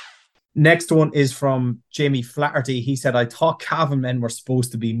 Next one is from Jamie Flaherty. He said, I thought Cavan men were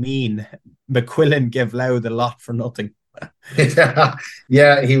supposed to be mean. McQuillan gave Louth a lot for nothing.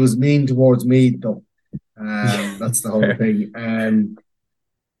 Yeah, he was mean towards me, though. That's the whole thing. I'm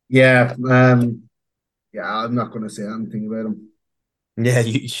not going to say anything about him.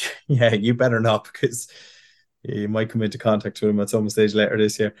 You better not, because you might come into contact with him at some stage later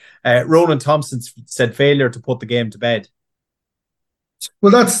this year. Ronan Thompson said failure to put the game to bed.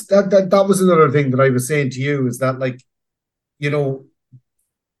 Well, that was another thing that I was saying to you, is that,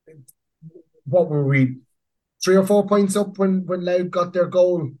 what were we, 3 or 4 points up when Louth got their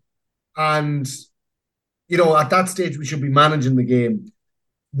goal, and at that stage we should be managing the game.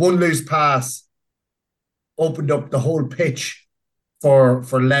 One loose pass opened up the whole pitch for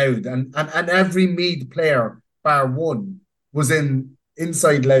Louth, and every Meath player bar one was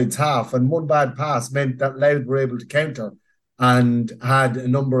inside Louth's half, and one bad pass meant that Louth were able to counter and had a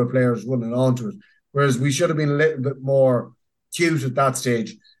number of players running onto it. Whereas we should have been a little bit more cute at that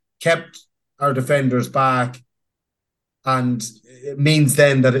stage, kept our defenders back, and it means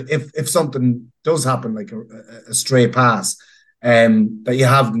then that if something does happen, like a stray pass, that you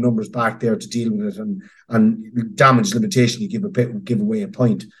have the numbers back there to deal with it, and damage limitation, you give away a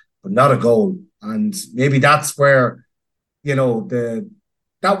point, but not a goal. And maybe that's where,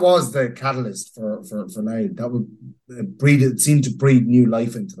 that was the catalyst for Louth. That would seemed to breathe new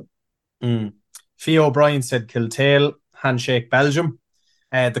life into them. Fio O'Brien said Kiltale, handshake Belgium.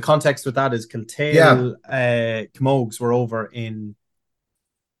 The context with that is Kiltale, Camogues were over in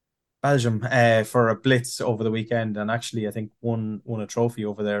Belgium for a blitz over the weekend, and actually I think won a trophy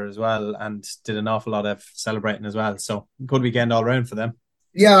over there as well, and did an awful lot of celebrating as well. So good weekend all round for them.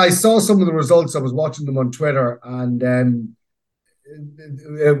 Yeah, I saw some of the results. I was watching them on Twitter, and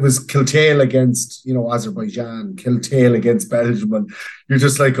it was Kiltale against Azerbaijan, Kiltale against Belgium, and you're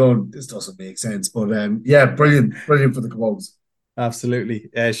just like, oh, this doesn't make sense. But brilliant for the Camogues. Absolutely.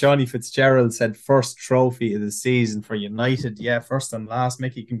 Shawnee Fitzgerald said first trophy of the season for United. Yeah, first and last.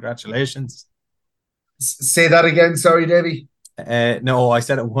 Mickey, congratulations. Say that again. Sorry, Davey. No, I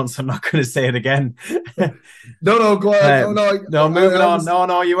said it once. I'm not going to say it again. No, go on. Moving on.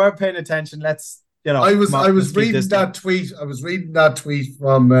 No, you weren't paying attention. Let's, I was reading that tweet. I was reading that tweet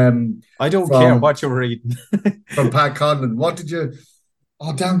from. I don't care what you were reading. From Pat Conlon. What did you?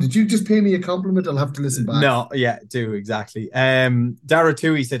 Oh, damn, did you just pay me a compliment? I'll have to listen back. No, do, exactly. Dara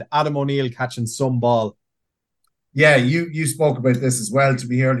Tui said Adam O'Neill catching some ball. Yeah, you spoke about this as well to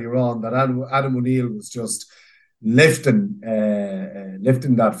me earlier on, that Adam O'Neill was just lifting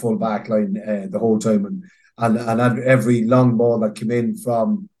that full back line the whole time, and every long ball that came in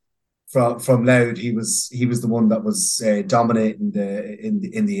from Louth, he was the one that was dominating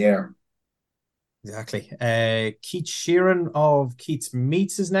in the air. Exactly. Keith Sheeran of Keith's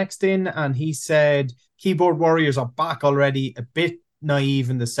Meats is next in, and he said Keyboard Warriors are back already, a bit naive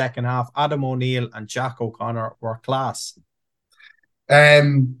in the second half. Adam O'Neill and Jack O'Connor were class.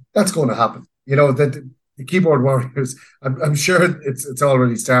 That's going to happen. You know, the Keyboard Warriors, I'm sure it's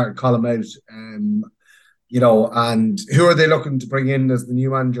already started calling out. You know, and who are they looking to bring in as the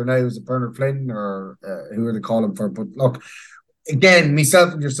new manager now? Is it Bernard Flynn, or who are they calling for? But look, again,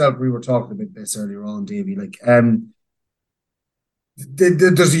 myself and yourself, we were talking about this earlier on, Davey. Like,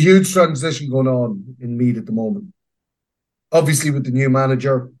 there's a huge transition going on in Meath at the moment. Obviously, with the new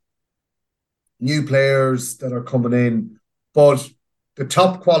manager, new players that are coming in, but the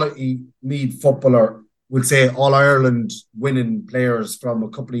top quality Meath footballer, would say All Ireland winning players from a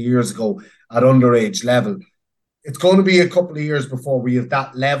couple of years ago at underage level. It's going to be a couple of years before we have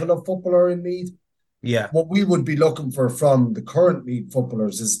that level of footballer in Meath. Yeah. What we would be looking for from the current Meath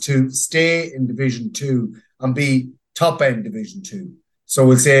footballers is to stay in Division 2 and be top end Division 2. So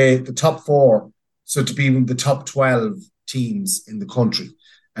we'll say the top 4, so to be the top 12 teams in the country.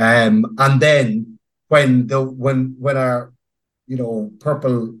 And then when our, you know,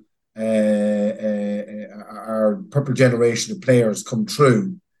 our purple generation of players come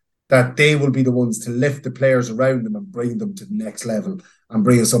through, that they will be the ones to lift the players around them and bring them to the next level and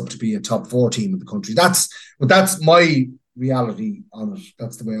bring us up to be a top 4 team in the country. That's my reality on it.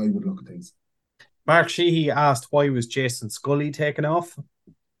 That's the way I would look at things. Mark Sheehy asked, why was Jason Scully taken off?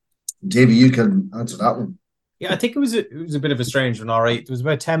 Davey, you can answer that one. Yeah, I think it was a bit of a strange one, all right. There was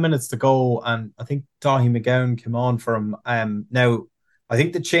about 10 minutes to go, and I think Dahi McGowan came on for him. Now, I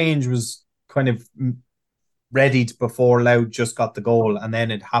think the change was kind of readied before Louth just got the goal, and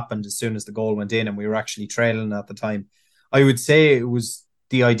then it happened as soon as the goal went in, and we were actually trailing at the time. I would say it was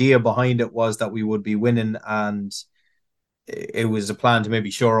the idea behind it was that we would be winning, and it was a plan to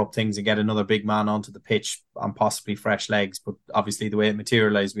maybe shore up things and get another big man onto the pitch and possibly fresh legs. But obviously, the way it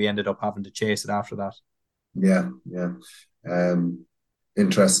materialized, we ended up having to chase it after that. Yeah.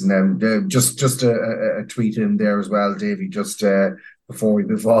 Interesting. Just a tweet in there as well, Davey, just before we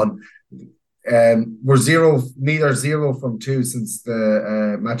move on. We're 0 from 2 since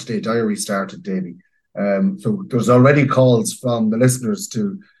the Matchday Diary started, Davey. So there's already calls from the listeners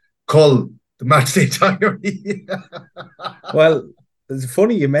to cull the Matchday Diary. Well, it's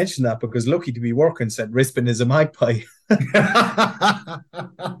funny you mentioned that, because Lucky to Be Working said Rispin is a magpie.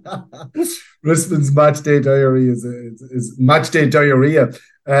 Rispin's Matchday Diary is Matchday Diarrhea.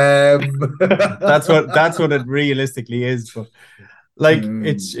 That's what it realistically is. But like,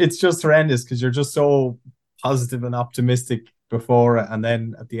 it's just horrendous, because you're just so positive and optimistic before it, and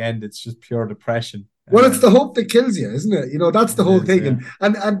then at the end it's just pure depression. Well, it's the hope that kills you, isn't it? You know, that's the whole thing. Yeah.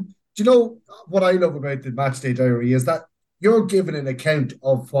 And do you know what I love about the Matchday Diary is that you're giving an account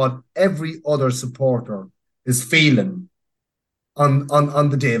of what every other supporter is feeling on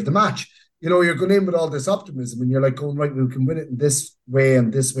the day of the match. You know, you're going in with all this optimism, and you're like going, right, we can win it in this way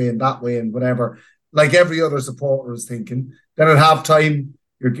and that way and whatever, like every other supporter is thinking. Then at halftime,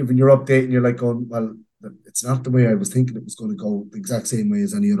 you're giving your update and you're like going, well, it's not the way I was thinking it was going to go, the exact same way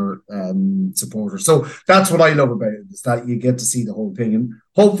as any other supporter. So that's what I love about it, is that you get to see the whole thing. And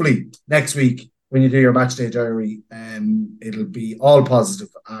hopefully next week, when you do your Matchday Diary, it'll be all positive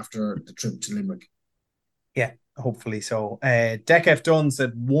after the trip to Limerick. Yeah, hopefully so. Dec F. Dunn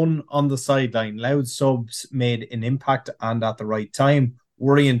said, 1 on the sideline. Louth subs made an impact and at the right time.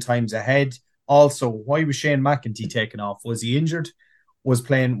 Worrying times ahead. Also, why was Shane McEntee taken off? Was he injured? Was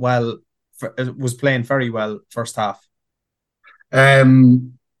playing very well first half. I'll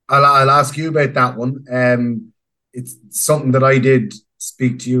ask you about that one. It's something that I did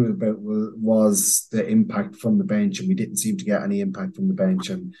speak to you about, was the impact from the bench, and we didn't seem to get any impact from the bench,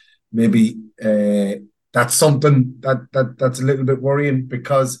 and maybe that's something that's a little bit worrying,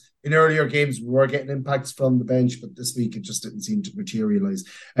 because in earlier games we were getting impacts from the bench, but this week it just didn't seem to materialise.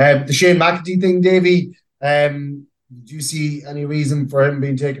 The Shane McEntee thing, Davey, do you see any reason for him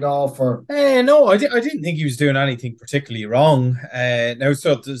being taken off? Or no, I didn't think he was doing anything particularly wrong. Now,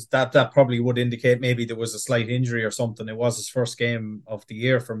 so that probably would indicate maybe there was a slight injury or something. It was his first game of the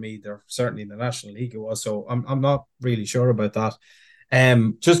year for me. There certainly in the National League it was. So I'm not really sure about that.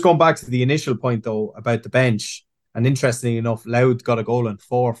 Just going back to the initial point though about the bench, and interestingly enough, Louth got a goal and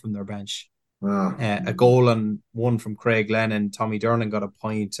 4 from their bench. Wow. A goal and 1 from Craig Lennon. Tommy Dernan got a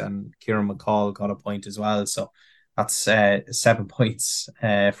point, and Kieran McCall got a point as well. So that's 7 points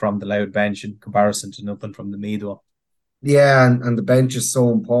from the Louth bench in comparison to nothing from the Meath one. Yeah, and the bench is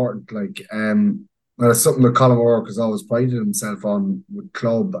so important. Like, well, it's something that Colin O'Rourke has always prided himself on with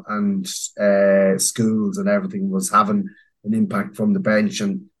club and schools and everything, was having an impact from the bench.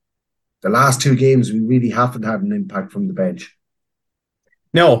 And the last 2 games, we really haven't had an impact from the bench.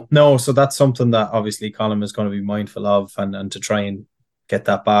 No. So that's something that obviously Colin is going to be mindful of and to try and get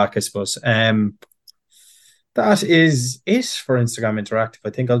that back, I suppose. That is it for Instagram Interactive. I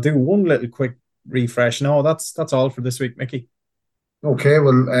think I'll do one little quick refresh. No, that's all for this week, Mickey. Okay,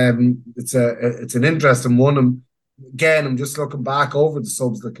 well, it's an interesting one. Again, I'm just looking back over the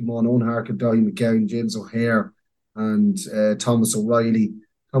subs that come on: Owen Harkin, Daithí McGowan, James O'Hare, and Thomas O'Reilly.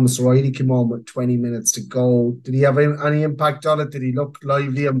 Thomas O'Reilly came on with 20 minutes to go. Did he have any impact on it? Did he look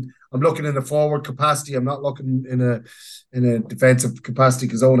lively? I'm looking in a forward capacity. I'm not looking in a defensive capacity,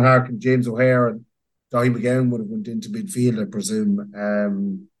 because Owen Harkin, James O'Hare, and Daithí McGowan would have went into midfield, I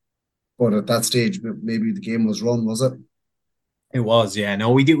presume. But at that stage, maybe the game was run, was it? It was, yeah.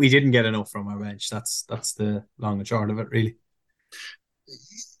 No, we didn't get enough from our bench. That's the long and short of it, really.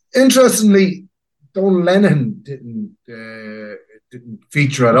 Interestingly, Donal Lennon didn't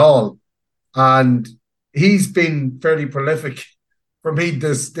feature at all, and he's been fairly prolific for me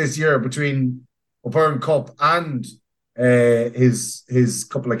this year between O'Byrne Cup and his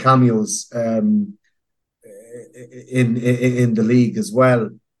couple of cameos in the league as well.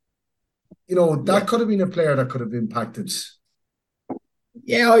 You know, that could have been a player that could have impacted.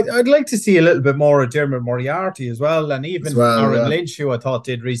 Yeah, I'd like to see a little bit more of Dermot Moriarty as well, and even Aaron Lynch, who I thought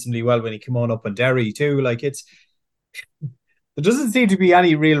did reasonably well when he came on up in Derry too. Like, there doesn't seem to be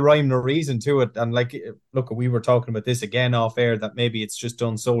any real rhyme or reason to it. And like, look, we were talking about this again off air, that maybe it's just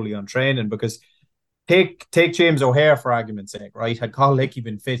done solely on training, because take James O'Hare for argument's sake, right? Had Cathal Hickey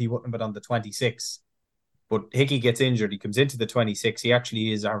been fit, he wouldn't have been on the 26. But Hickey gets injured, he comes into the 26. He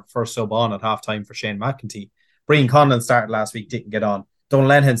actually is our first sub on at half-time for Shane McEntee. Brian Conlon started last week, didn't get on. Donal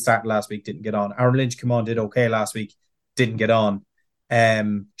Lennon started last week, didn't get on. Aaron Lynch came on, did okay last week, didn't get on.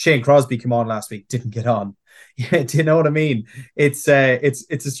 Shane Crosby came on last week, didn't get on. Yeah, do you know what I mean? It's a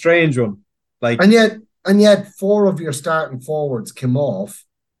strange one. Like, and yet 4 of your starting forwards came off,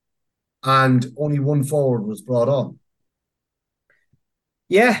 and only 1 forward was brought on.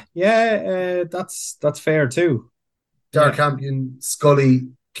 Yeah, that's fair too. Darragh Campion, Scully,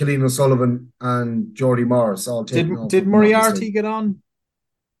 Killeen O'Sullivan, and Jordy Morris all taken off. Did Moriarty get on?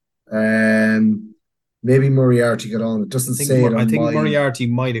 Maybe Moriarty got on. It doesn't say it on. I think Moriarty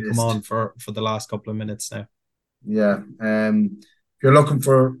might have come on for the last couple of minutes now. Yeah. If you're looking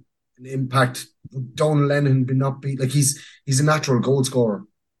for an impact, Donal Lennon be not beat. Like, he's a natural goal scorer.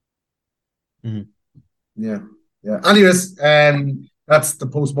 Mm-hmm. Yeah. Anyways, that's the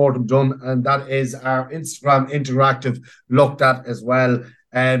post-mortem done, and that is our Instagram Interactive looked at as well.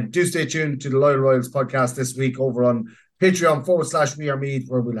 Do stay tuned to the Loyal Royals podcast this week over on Patreon/WeAreMeath,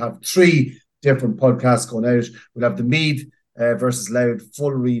 where we'll have 3 different podcasts going out. We'll have the Meath versus Louth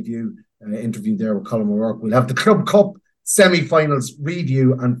full review, interview there with Colin O'Rourke. We'll have the Club Cup semi-finals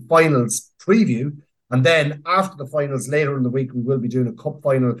review and finals preview. And then after the finals later in the week, we will be doing a cup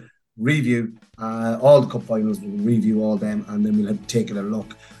final review. All the cup finals, we'll review all them, and then we'll have taken a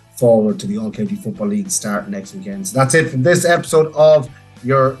look forward to the All-County Football League start next weekend. So that's it from this episode of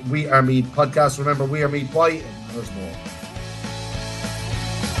your We Are Meath podcast. Remember, We Are Meath, why? And there's more.